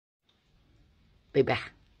拜拜。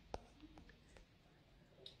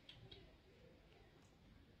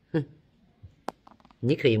哼，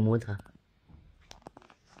你可以摸它。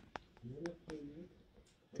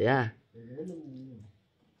对呀、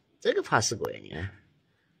这个怕死鬼，你看，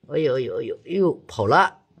哎呦呦呦呦，跑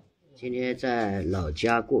了！今天在老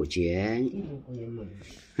家过节，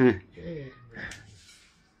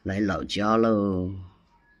来老家喽。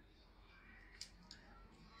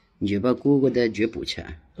你就把哥哥的脚补起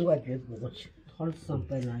来。我脚补去，他上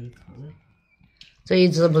班那一趟。这一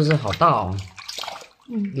只不是好大哦，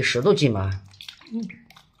有10多斤吧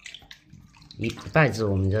？100只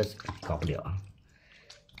我们这搞不了。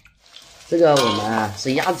这个我们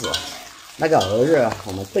是鸭子，那个鹅肉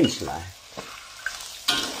我们炖起来，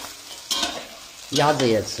鸭子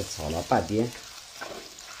也吃炒了半边，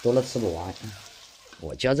多了吃不完。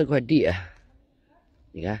我家这块地，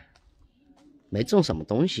你看没种什么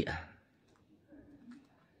东西，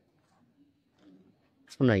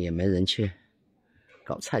种了也没人去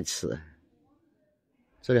搞菜吃。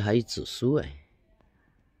这里还有紫苏哎，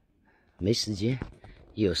没时间。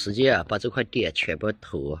有时间啊，把这块地全部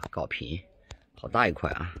土搞平，好大一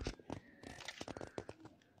块啊！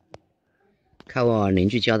看我邻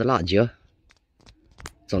居家的辣椒，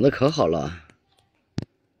长得可好了，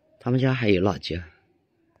他们家还有辣椒。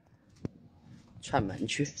串门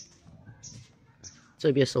去，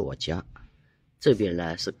这边是我家，这边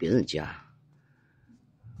呢是别人家。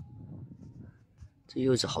这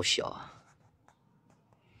柚子好小啊，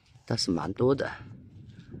但是蛮多的，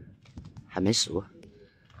还没熟。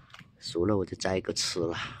熟了我就摘一个吃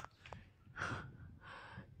了。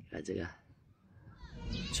看这个，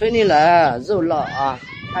村里人肉辣啊，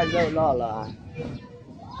太肉辣了，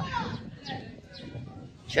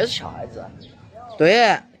全是小孩子。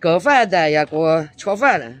对，搞饭的也给我吃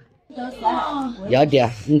饭了。要的，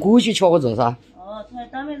你过去吃我种啥？哦，他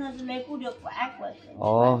当面他是来过的乖乖。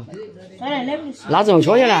哦，来不及。那怎么吃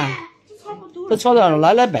去了？都吃到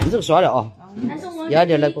了，来盆子刷了啊。要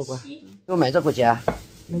的，来乖乖。有妹子过去啊？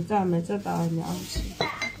没找到娘去。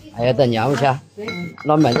还要等娘去啊？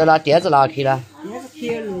那妹子拿碟子拿去了。碟子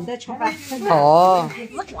去弄在吃饭。哦，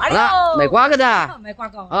那没挂个的。没挂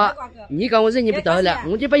钩。啊，你讲我人你不到了，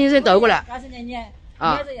我就把你人倒过来。告诉你，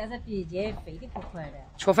啊，这要是比这费的可快的。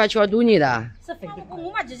吃饭吃多年的。是费的，我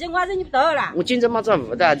嘛就是我人你不到了。我经常嘛找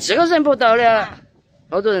不到，这个人不到了，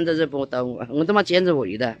好多人都是不到我，我他妈捡着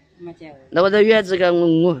位的。那我这院子个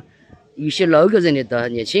我有些老个人的到，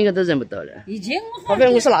年轻个都认不到了。以前后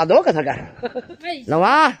边我是拿多给他干。老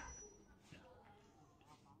王，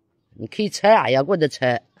你可以猜啊，要我的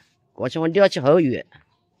猜，过去我了起后院。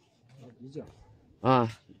啊，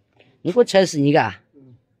你给我猜是你个？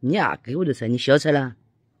你啊，给我的猜，你小猜了？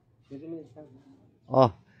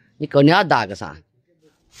哦，你够2大个啥？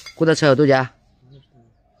给他猜了多少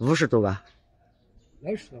？50多吧。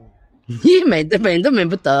60多。你门都门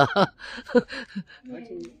不到。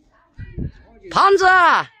胖子，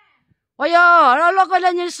哎呦，那个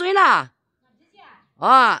人你睡了？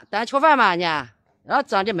啊，等下吃饭嘛你？然后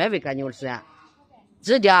长得没会干你我睡，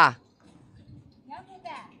几点啊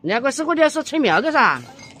？2个4个点是吹苗个啥？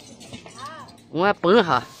我还蹦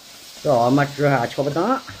哈，这嘛猪还吃不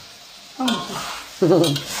到。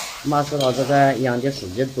马是了这个养的时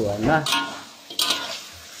间短了，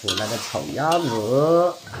出来的炒鸭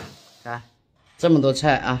子，看这么多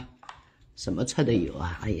菜啊，什么菜都有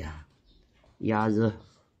啊！哎呀，鸭肉、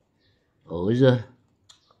鹅肉、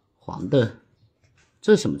黄豆，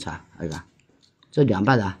这是什么菜？儿子，这凉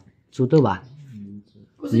拌的猪豆吧？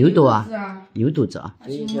牛肚啊，牛肚子啊。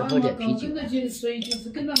今天喝点啤酒。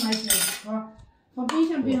我哥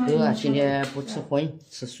啊，今天不吃荤，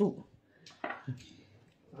吃素。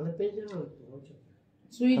他每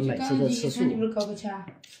次都吃素。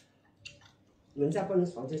人家不能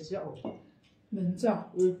烧这鸡哦。门子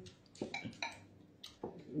啊？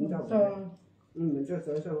门子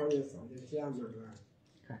早上我就烧这鸡嘛，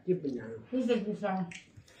你不娘。不是不烧。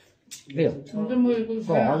没有。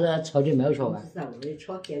房子炒的没有炒完。是啊，我吃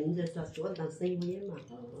点你这说当生意嘛。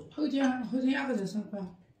后天哪个在上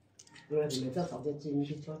班？没找烧这鸡，你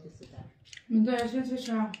去吃就是的。门子先去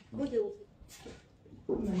吃。我就。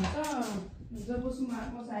门子不是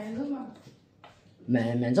嘛，我晒肉嘛。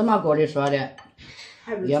门子嘛过来说的。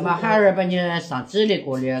要么孩儿把你上这里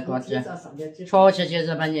过来搞子，吃起就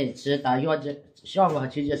是把你去到药子下午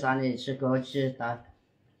去就上来去搞去到，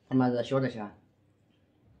他妈的晓得下。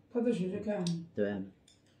他在学校看。对。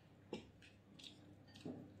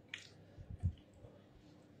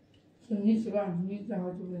是你吃吧，你然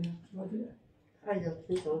后就来好久。哎呀，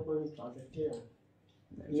平常不能烧这鸡。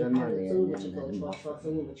你还是中午去搞吃，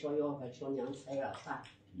中午吃腰还吃凉菜呀啥。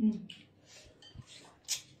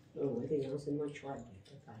我的养生嘛全的，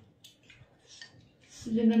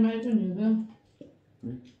现在买个那个，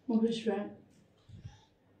我可喜欢。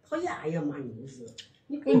烤鸭呀嘛，又是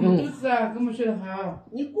你跟牛肚子啊，跟我们学得好。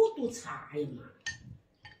你锅多菜嘛。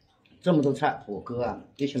这么多菜，我哥啊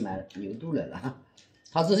也去买牛肚来了，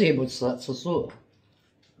他自己也不吃，吃素，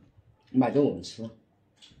买给我们吃。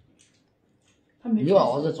他没。你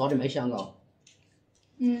儿子做的没香膏？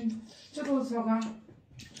这都是烧干。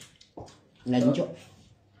那你就。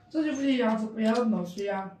这就不是鸭子不要漏水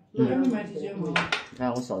啊，还没买提前嘛。你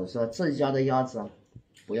看我嫂子说自己家的鸭子啊，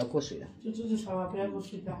不要过水啊。就自己炒啊，不要过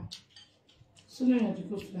水的，10年就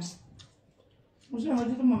过水了。我小孩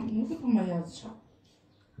子都我都不买鸭子炒。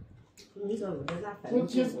你说为了那我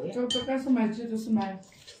其实这刚是买鸡都是买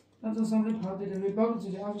那种上面泡的那个包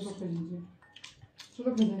子的，20多块钱斤，10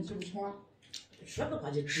多块钱鸡不炒。10多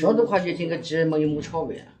块钱。10多块钱斤个鸡没有木炒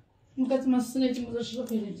味啊。我该怎么10年斤不是10多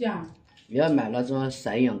块钱斤啊？要买那种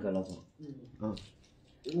散养的那种。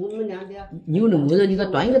我们两边。你有那么热，你给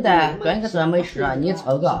端一个蛋，端一个这美食啊，你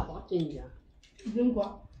炒个。用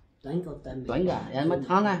过。端一个。端一个，要么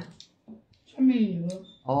汤呢？还没有。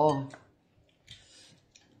哦。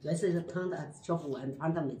这是汤的，小不完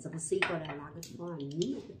汤的妹子不水过来拿个汤，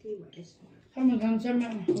你们不给外头。他们刚讲嘛，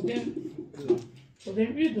后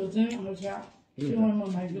边鱼豆蒸好吃，喜欢嘛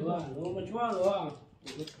买鱼豆。我们吃完了。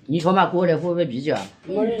你说嘛，过来会不会比较？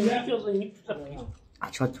我人家就是你不吃了。啊，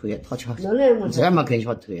吃腿，他吃。这样嘛可以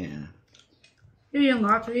吃腿。有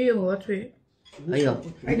鸭腿，有鹅腿。哎呦，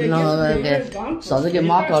那给嫂子给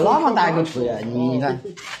妈搞那么大一个腿啊！你看，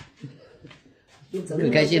很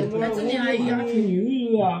开心。那这里还有鸭腿。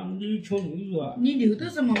牛肉啊，你吃牛肉啊？你牛都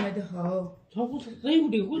是嘛买得好。他不是只有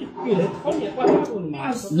的，我别的炒面把它做的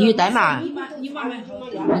嘛。你带嘛？你妈买好。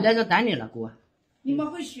你来这单的了，哥。你妈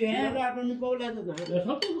会选，嘎把你包来这个。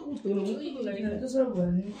他都是我得了，我那个都是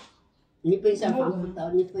问。你本身放不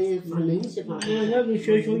到，你放冷气放。那个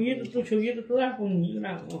学叶子做学叶子都还红泥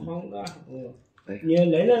了，我放了。你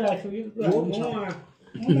来了学叶子都还红啊。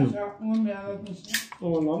我没吃，我没那个东西。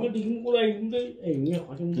哦，那么拎过来应该，哎，你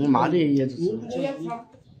好像。我妈的也是吃。我要炒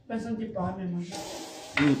本身的拌面嘛。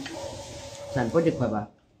300多块吧。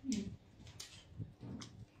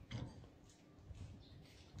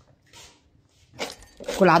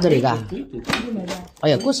我拿着那个。哎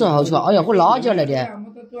呀，这时候好吃！哎呀，我辣椒来的。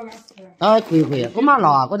啊，可以可以，我妈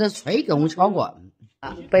辣，我在吹给我敲过。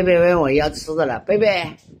贝贝问我要吃的了，贝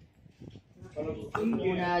贝。我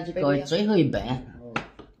呢就搞最后一盆，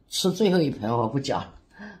吃最后一盆我不讲，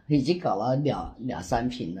已经搞了两三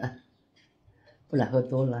瓶了，不然喝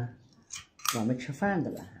多了。我们吃饭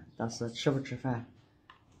的了，当时吃不吃饭，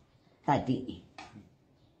待定。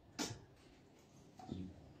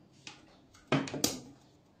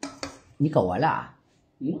你搞完了啊？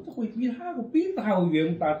我这会比他个饼子还要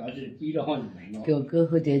圆大，但是比的好像没了。给我哥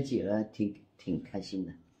喝点酒了，挺开心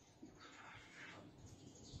的。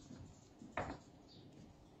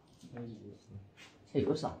这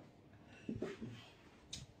有啥？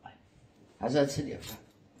还是要吃点饭。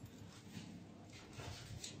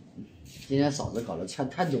今天嫂子搞的菜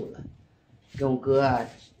太多了，跟我哥啊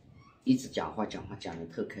一直讲话讲的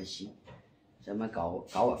特开心。咱们搞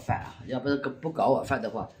晚饭啊，要不是不搞晚饭的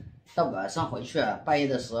话，到晚上回去啊，半夜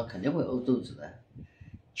的时候肯定会饿肚子的，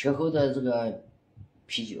全喝的这个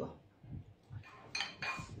啤酒。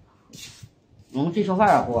我们去吃饭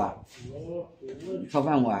啊，哥啊！吃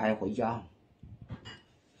饭我还要回家。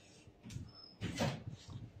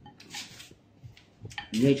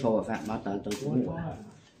你也吃晚饭，妈等我。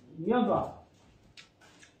你要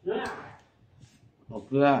不？我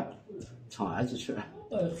哥厂儿子去了。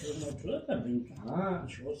这才没干，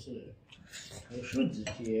确实，还是自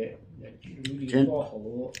己努力做好。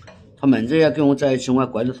他妹子要跟我在一起，我还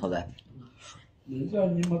怪着他的。妹子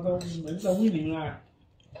你们搞妹子稳定啊？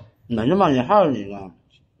妹子嘛，你好那个。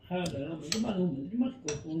还有那个妹子嘛，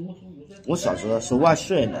我嫂子是外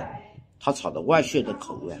县的，她炒的外县的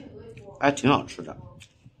口味，还挺好吃的。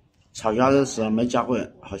炒鸭的时候没加过，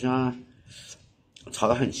好像炒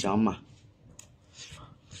得很香嘛。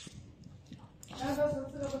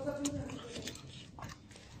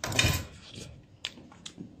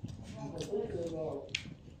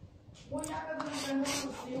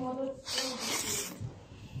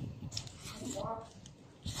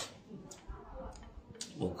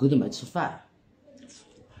我哥都没吃饭，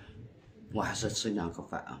我还是吃2口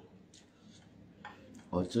饭啊。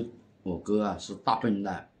我哥啊是大笨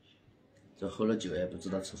蛋，这喝了酒也不知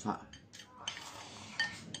道吃饭。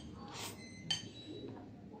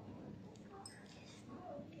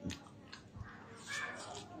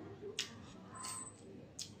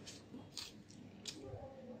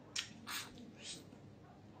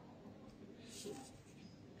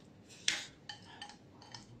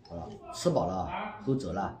吃饱了，都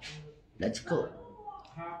走了，Let's go。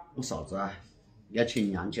我嫂子啊，要去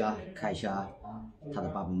娘家看一下她的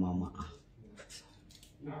爸爸妈妈啊。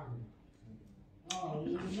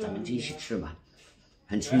咱们就一起吃吧，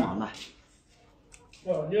很匆忙的。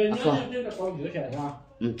哦，你在搞油钱是吧？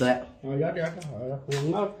嗯，对。哦，要点好了，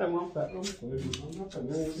我在往北，我们回去，我本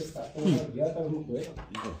来就在，我要到我们回来。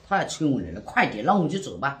太催我来了，快点，让我们就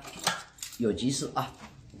走吧，有急事啊，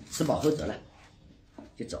吃饱喝足了，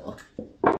就走。